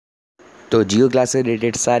तो जियो ग्लास से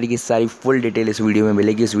रिलेटेड सारी की सारी फुल डिटेल इस वीडियो में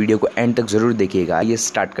मिलेगी। इस वीडियो को एंड तक ज़रूर देखिएगा। आइए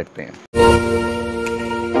स्टार्ट करते हैं।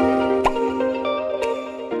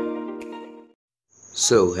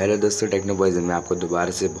 हेलो दोस्तों, टेक्नो बॉयज़ में आपको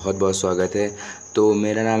दोबारा से बहुत बहुत स्वागत है। तो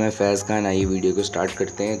मेरा नाम है फैज़ खान। आइए वीडियो को स्टार्ट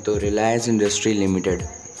करते हैं। तो रिलायंस इंडस्ट्री लिमिटेड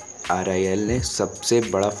RIL ने सबसे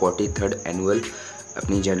बड़ा 43rd एनुअल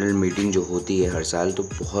अपनी जनरल मीटिंग जो होती है हर साल, तो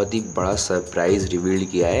बहुत ही बड़ा सरप्राइज़ रिवील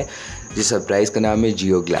किया है, जिस सरप्राइज़ का नाम है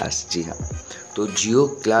जियो ग्लास। जी हाँ, तो जियो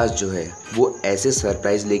ग्लास जो है वो ऐसे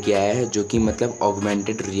सरप्राइज़ लेके आया है जो कि मतलब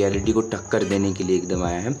ऑगमेंटेड रियलिटी को टक्कर देने के लिए एकदम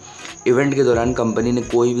आया है। इवेंट के दौरान कंपनी ने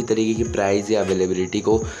कोई भी तरीके की प्राइस या अवेलेबिलिटी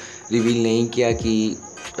को रिवील नहीं किया कि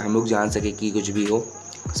हम लोग जान सके कि कुछ भी हो।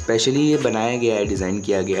 स्पेशली ये बनाया गया है, डिज़ाइन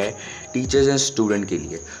किया गया है टीचर्स एंड स्टूडेंट के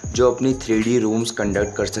लिए, जो अपनी 3D रूम्स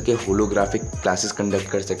कंडक्ट कर सके, होलोग्राफिक क्लासेस कंडक्ट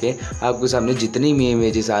कर सके। आपके सामने जितनी भी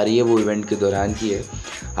इमेजेस आ रही है वो इवेंट के दौरान की है,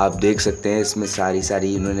 आप देख सकते हैं। इसमें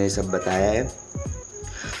सारी इन्होंने सब बताया है।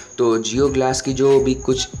 तो जियो ग्लास की जो भी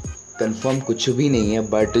कुछ कंफर्म कुछ भी नहीं है,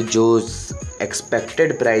 बट जो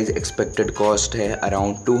एक्सपेक्टेड प्राइस, एक्सपेक्टेड कॉस्ट है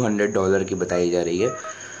अराउंड $200 की बताई जा रही है।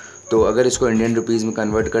 तो अगर इसको इंडियन रुपीज़ में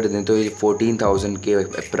कन्वर्ट कर दें तो ये 14,000 के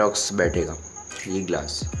अप्रॉक्स बैठेगा ये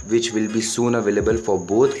glass, which will be soon available for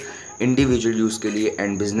both individual use के लिए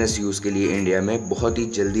एंड बिजनेस यूज़ के लिए। इंडिया में बहुत ही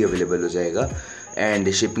जल्दी अवेलेबल हो जाएगा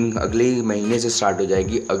एंड शिपिंग अगले ही महीने से स्टार्ट हो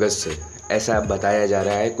जाएगी, अगस्त से, ऐसा बताया जा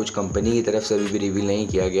रहा है। कुछ कंपनी की तरफ से अभी भी रिवील नहीं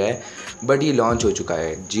किया गया है, बट ये लॉन्च हो चुका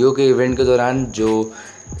है। जियो के इवेंट के दौरान जो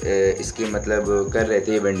इसके मतलब कर रहे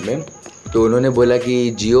थे इवेंट में, तो उन्होंने बोला कि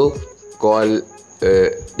जियो कॉल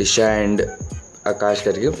ईशा एंड आकाश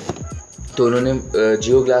करके, तो उन्होंने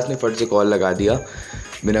जियो ग्लास ने फट से कॉल लगा दिया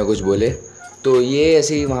बिना कुछ बोले। तो ये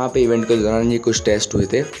ऐसे ही वहाँ पे इवेंट के दौरान ये कुछ टेस्ट हुए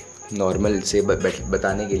थे नॉर्मल से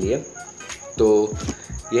बताने के लिए। तो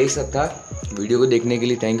यही सब था। वीडियो को देखने के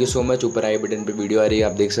लिए थैंक यू सो मच। ऊपर आई बटन पे वीडियो आ रही है,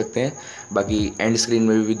 आप देख सकते हैं। बाकी एंड स्क्रीन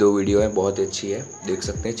में भी 2 वीडियो हैं, बहुत अच्छी है, देख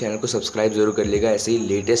सकते हैं। चैनल को सब्सक्राइब जरूर कर लीजिएगा। ऐसे ही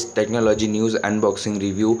latest technology news, unboxing,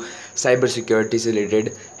 review, cyber security से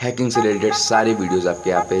रिलेटेड, हैकिंग से रिलेटेड सारी वीडियोज़ आपके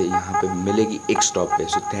यहाँ पे मिलेगी एक स्टॉप पे।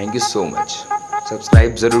 So thank you so much,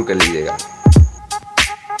 subscribe ज़रूर कर लीजिएगा।